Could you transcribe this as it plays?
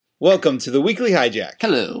Welcome to the Weekly Hijack.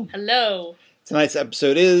 Hello. Hello. Tonight's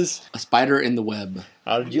episode is... A Spider in the Web.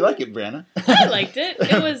 How did you like it, Brianna? I liked it.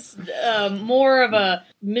 It was more of a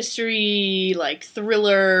mystery, like,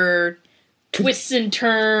 thriller, twists and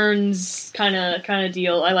turns kind of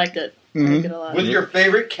deal. I liked it. I liked it a lot. With your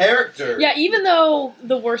favorite character. Yeah, even though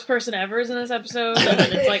the worst person ever is in this episode,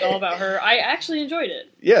 and it's like all about her, I actually enjoyed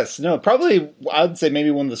it. Yes, no, probably, I would say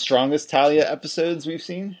maybe one of the strongest Talia episodes we've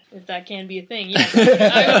seen. If that can be a thing, yeah.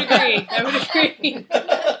 I would agree.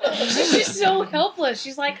 She's just so helpless.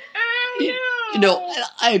 She's like, You know,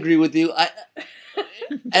 I agree with you.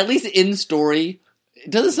 At least in story,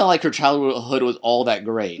 it doesn't sound like her childhood was all that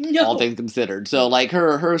great, No. all things considered. So, like,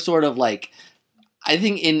 her sort of, like... I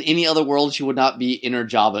think in any other world she would not be in her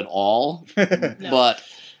job at all, No. but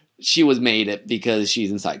she was made it because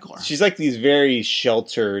she's in Psychor. She's like these very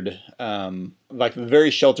sheltered,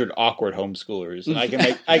 very sheltered, awkward homeschoolers. And I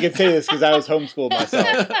can say this because I was homeschooled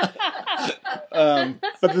myself.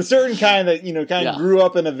 But the certain kind that, grew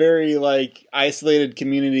up in a very, like, isolated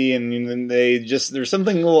community and there's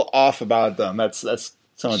something a little off about them. That's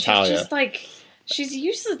some of Talia. She's just like, she's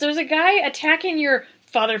useless. There's a guy attacking your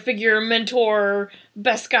father figure, mentor,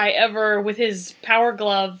 best guy ever with his power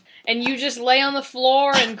glove, and you just lay on the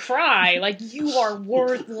floor and cry like you are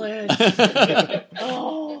worthless.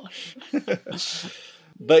 Oh.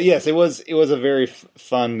 But yes, it was a very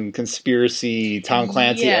fun conspiracy Tom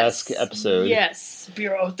Clancy-esque episode. Yes,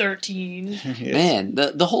 Bureau 13. Yes. Man,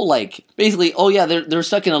 the whole, like, basically, they're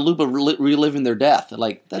stuck in a loop of reliving their death.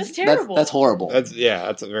 Like, that's terrible. That's horrible. That's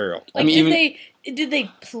a very... Like, did they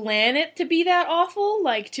plan it to be that awful?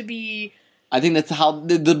 Like, to be... I think that's how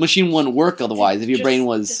the machine wouldn't work otherwise if your brain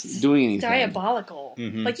was just doing anything. Diabolical.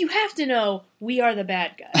 Mm-hmm. Like, you have to know we are the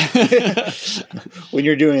bad guys. When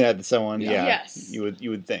you're doing that to someone, Yes. you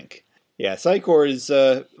would think. Yeah, Psychor is...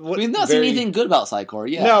 We've not seen anything good about Psychor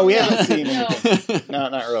yet. No, we haven't seen No. it. No,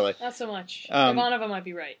 not really. Not so much. Ivanova Ivanova might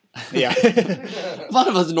be right. Yeah. One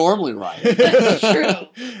of us normally right. That's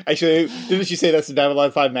true. Actually, didn't she say that's the Dive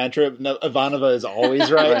Alive 5 mantra? No, Ivanova is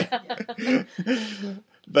always right.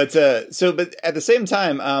 But at the same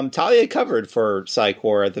time, Talia covered for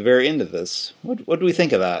Psychor at the very end of this. What do we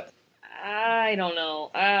think of that? I don't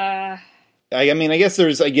know. I mean, I guess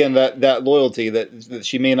there's, again, that loyalty that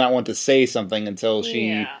she may not want to say something until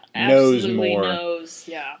she knows more. Knows,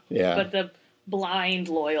 yeah. But the blind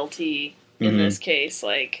loyalty in this case,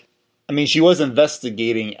 like... I mean, she was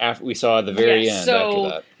investigating after we saw at the very end. So after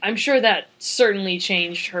that. I'm sure that certainly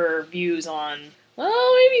changed her views on,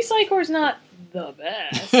 well, maybe Psychor's not the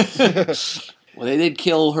best. Well, they did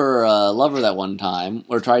kill her lover that one time,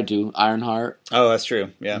 or tried to, Ironheart. Oh, that's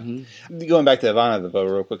true, yeah. Mm-hmm. Going back to Ivanova, though,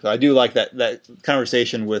 real quick, I do like that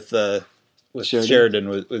conversation with Sheridan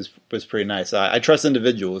was pretty nice. I trust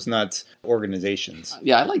individuals, not organizations.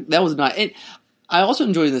 Yeah, that was nice. And I also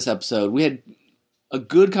enjoyed this episode. We had a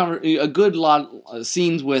good lot of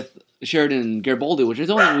scenes with Sheridan and Garibaldi, which I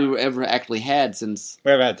don't think we ever actually had since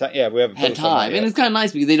we haven't had time. Yeah, we haven't had time, and it's kind of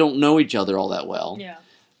nice because they don't know each other all that well. Yeah.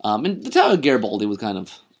 And the Talia Garibaldi was kind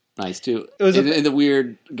of nice too. It was in the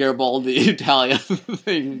weird Garibaldi Talia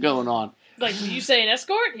thing going on. Like, did you say an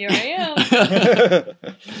escort? Here I am.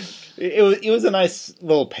 It was a nice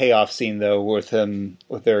little payoff scene though with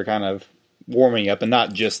their kind of warming up and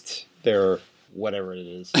not just their whatever it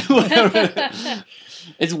is.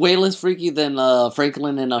 It's way less freaky than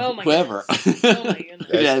Franklin and whoever. Oh my goodness.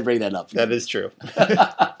 Yeah, I bring that up. That is true.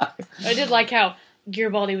 I did like how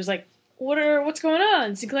Garibaldi was like, what's going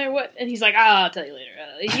on? Sinclair, what? And he's like, I'll tell you later.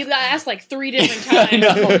 He asked like 3 different times.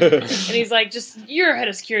 And he's like, you're head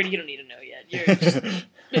of security, you don't need to know yet. You're just,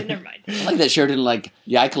 never mind. I like that Sheridan,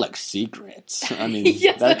 I collect secrets. I mean,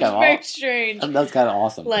 yes, that's kind of very strange. That's kind of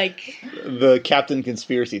awesome. Like, the Captain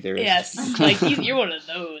Conspiracy Theorist. yes, like you're one of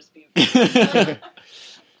those people.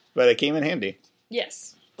 But it came in handy.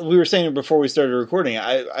 Yes. We were saying before we started recording,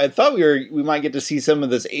 I thought we might get to see some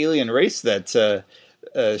of this alien race that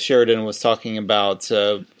Sheridan was talking about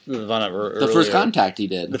the first contact he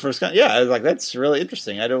did. The first I was like, that's really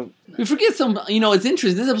interesting. We forget some. It's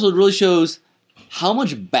interesting. This episode really shows how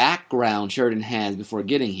much background Sheridan has before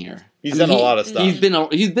getting here. He's done a lot of stuff. He's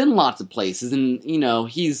been lots of places, and he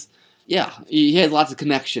has lots of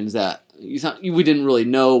connections that we didn't really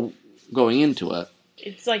know going into it.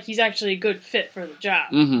 It's like he's actually a good fit for the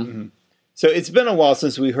job. Mm-hmm. Mm-hmm. So it's been a while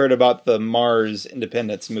since we heard about the Mars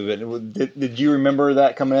independence movement. Did you remember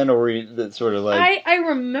that coming in, or were you that sort of like... I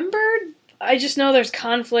remembered. I just know there's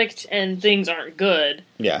conflict and things aren't good.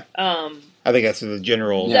 Yeah. I think that's the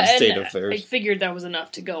general state of affairs. I figured that was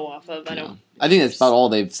enough to go off of. I think that's about all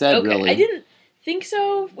they've said, okay, really. I didn't think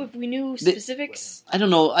so. If we knew specifics, I don't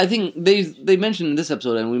know. I think they mentioned in this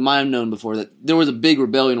episode, and we might have known before, that there was a big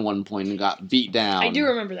rebellion at one point and got beat down. I do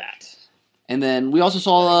remember that. And then we also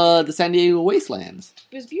saw the San Diego wastelands.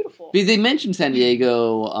 It was beautiful. Because they mentioned San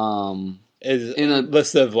Diego in a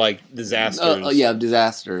list of like disasters.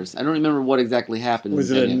 Disasters. I don't remember what exactly happened.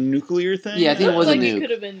 Was it a nuclear thing? Yeah, I think it was a nuke. It could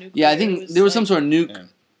have been nuclear. Yeah, I think there was some sort of nuke,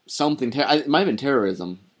 something. It might have been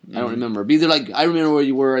terrorism. I don't remember. But either I remember where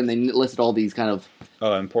you were, and they listed all these kind of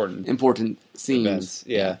important scenes. Events.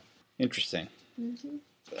 Yeah, interesting. Mm-hmm.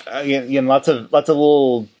 Again, lots of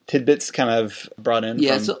little tidbits kind of brought in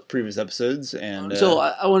from previous episodes, and so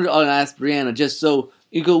I wanted to ask Brianna, just so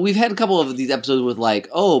you go. We've had a couple of these episodes with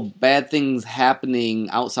bad things happening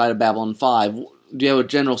outside of Babylon 5. Do you have a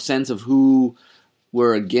general sense of who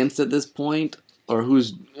we're against at this point? Or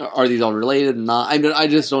are these all related? Not. I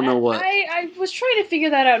just don't know what. I was trying to figure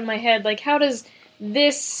that out in my head. Like, how does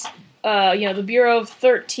this, the Bureau of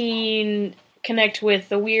 13 connect with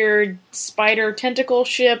the weird spider tentacle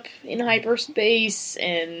ship in hyperspace,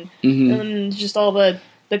 and just all the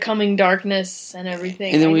coming darkness and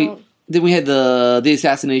everything? And then we had the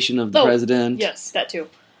assassination of the president. Yes, that too.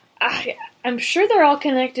 I'm sure they're all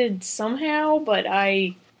connected somehow, but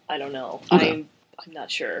I don't know. Okay. I'm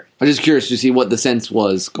not sure. I'm just curious to see what the sense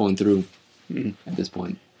was going through at this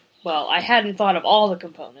point. Well, I hadn't thought of all the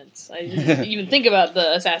components. I didn't even think about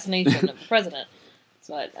the assassination of the president.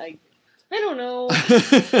 So I don't know.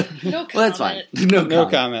 No comment. Well, that's fine. No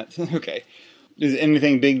comment. Okay. Is there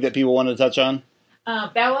anything big that people want to touch on?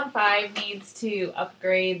 Babylon 5 needs to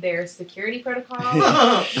upgrade their security protocol.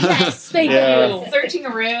 Yes, thank you. Searching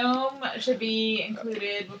a room should be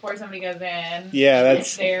included before somebody goes in. Yeah,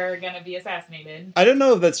 if they're going to be assassinated. I don't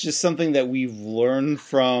know if that's just something that we've learned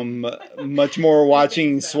from much more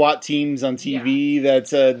watching SWAT teams on TV.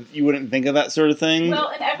 That you wouldn't think of that sort of thing. Well,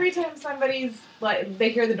 and every time somebody's they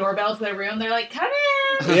hear the doorbell to their room, they're like, "Come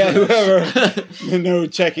in!" Yeah, whoever.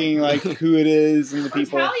 Checking who it is and the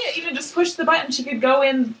people. Talia even just pushed the button. She could go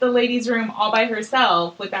in the ladies' room all by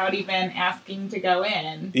herself without even asking to go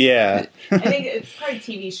in. Yeah. I think it's probably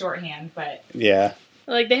TV shorthand, but yeah.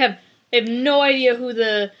 They have no idea who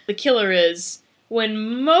the killer is,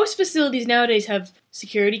 when most facilities nowadays have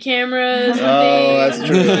security cameras and things.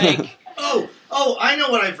 That's true. I know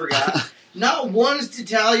what I forgot. Not once did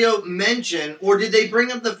Talia mention, or did they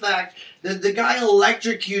bring up the fact that the guy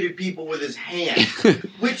electrocuted people with his hand?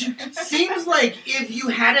 Which seems like if you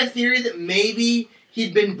had a theory that maybe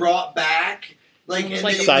he'd been brought back, and that he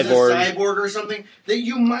was a cyborg or something,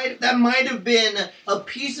 that might have been a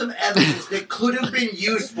piece of evidence that could have been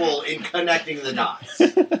useful in connecting the dots.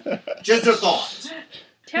 Just a thought.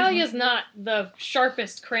 Talia's not the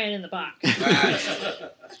sharpest crayon in the box.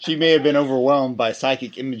 She may have been overwhelmed by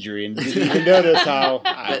psychic imagery and didn't even notice how...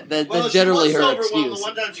 That's generally her excuse. The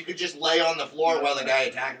one time she could just lay on the floor while the guy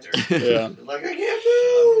attacked her. Yeah. I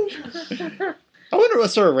can't move! I wonder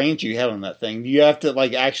what sort of range you have on that thing. Do you have to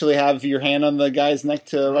actually have your hand on the guy's neck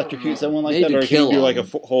to electrocute someone like that? Or can you do a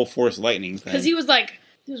whole force lightning thing? Because he was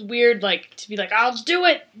it was weird, to be I'll do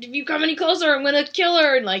it! If you come any closer, I'm gonna kill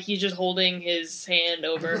her! And, he's just holding his hand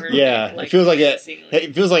over her neck. It feels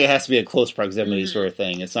it feels like it has to be a close proximity sort of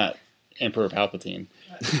thing. It's not Emperor Palpatine.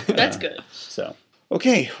 That's good. So,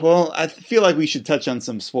 okay, well, I feel like we should touch on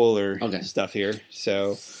some spoiler stuff here.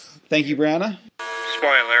 So, thank you, Brianna.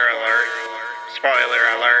 Spoiler alert. Spoiler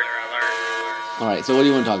alert. All right, so what do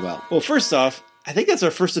you want to talk about? Well, first off, I think that's our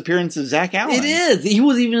first appearance of Zach Allen. It is. He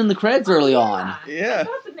was even in the credits early on. Yeah. I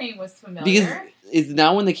thought the name was familiar. Because it's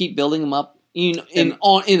now when they keep building him up in and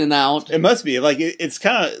out. It must be. It's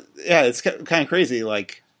kind of crazy.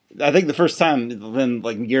 I think the first time when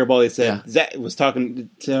Garibaldi said Zach was talking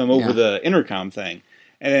to him over the intercom thing,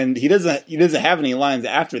 and he doesn't have any lines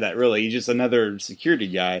after that. Really, he's just another security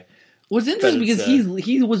guy. What's interesting because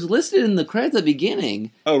he was listed in the credits at the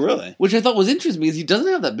beginning. Oh, really? Which I thought was interesting because he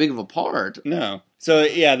doesn't have that big of a part. No. So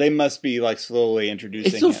yeah, they must be slowly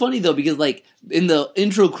introducing. It's so funny though because in the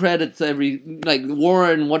intro credits,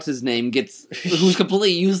 Warren, what's his name, who's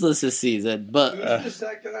completely useless this season. But who's the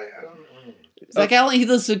Zach guy? I don't know. Zach Allen, he's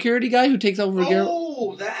the security guy who takes over.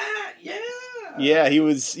 Oh, that yeah. He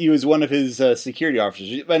was one of his security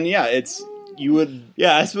officers, and it's. You would,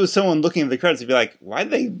 I suppose someone looking at the credits would be like, why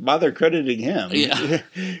did they bother crediting him? Yeah.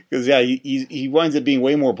 Because, he winds up being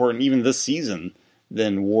way more important even this season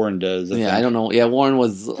than Warren does. I don't know. Yeah, Warren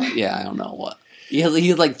was, I don't know what. He has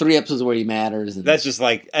 3 episodes where he matters. And that's just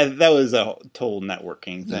that was a total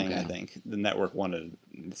networking thing, I think. The network wanted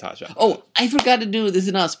to touch on. Oh, I forgot to do, this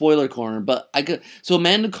is not a spoiler corner, but so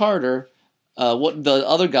Amanda Carter, what the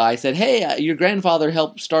other guy said, hey, your grandfather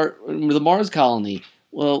helped start the Mars colony.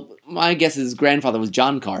 Well, my guess is his grandfather was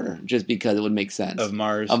John Carter, just because it would make sense. Of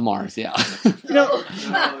Mars. Of Mars, yeah. You know,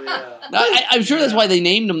 I'm sure that's why they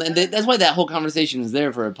named him. And that's why that whole conversation is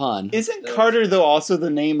there for a pun. Isn't Carter, though, also the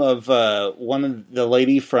name of one of the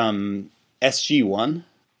lady from SG-1?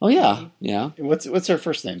 Oh, yeah. Yeah. What's her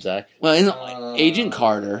first name, Zach? Well, isn't Agent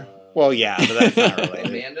Carter. Well, yeah, but that's not related.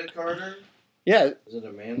 Amanda Carter? Yeah. Is it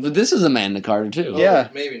Amanda? But this is Amanda Carter, too. Yeah.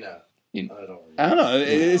 Maybe not. I don't know.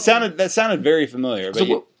 That sounded very familiar. But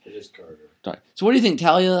it is Carter. Sorry. So what do you think,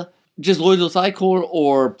 Talia? Just loyal to Psychor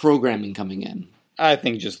or programming coming in? I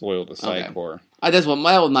think just loyal to Psychor. Okay. That's what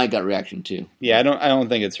my gut reaction too. Yeah, I don't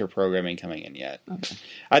think it's her programming coming in yet. Okay.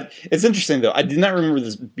 It's interesting though. I did not remember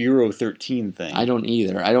this Bureau 13 thing. I don't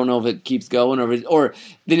either. I don't know if it keeps going or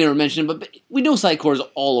they never mention it, but we know Psychor is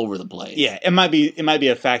all over the place. Yeah, it might be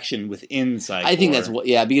a faction within Psychor. I think that's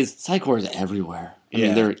because Psychor is everywhere. I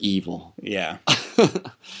mean, they're evil. Yeah.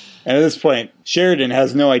 And at this point, Sheridan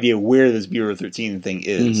has no idea where this Bureau 13 thing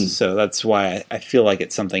is, so that's why I feel like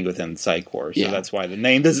it's something within Psychor. So that's why the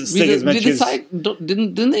name doesn't stick as much as...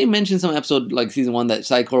 Didn't they mention some episode, like season 1, that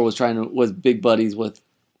Psychor was big buddies with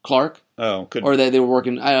Clark? Oh, could or that they were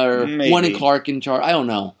working, or one and Clark in charge. I don't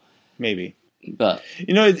know. Maybe. But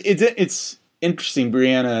it's interesting.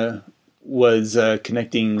 Brianna was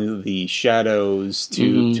connecting the shadows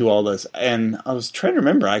to all this, and I was trying to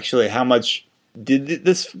remember actually how much did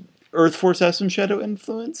this Earth Force have some shadow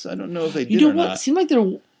influence? I don't know if they did or not. It seemed like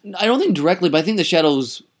I don't think directly, but I think the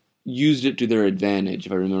shadows used it to their advantage,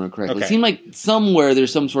 if I remember correctly. Okay. It seemed like somewhere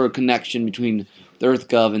there's some sort of connection between the Earth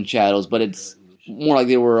Gov and shadows, but it's more like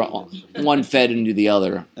they were one fed into the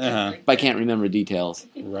other. Uh-huh. But I can't remember details.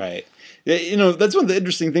 Right. You know, that's one of the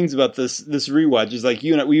interesting things about this rewatch is like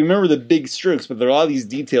we remember the big strokes, but there are a lot of these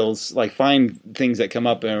details, like fine things that come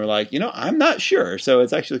up, and we're like, I'm not sure. So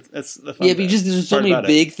it's actually that's the fun. Yeah, but there's so many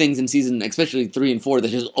big things in season, especially 3 and 4, that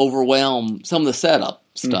just overwhelm some of the setup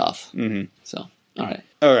stuff. Mm-hmm. So, all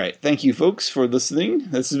right. Thank you, folks, for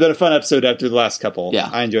listening. This has been a fun episode after the last couple.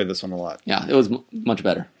 Yeah, I enjoyed this one a lot. Yeah, it was much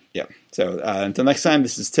better. Yeah. So until next time,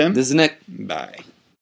 this is Tim. This is Nick. Bye.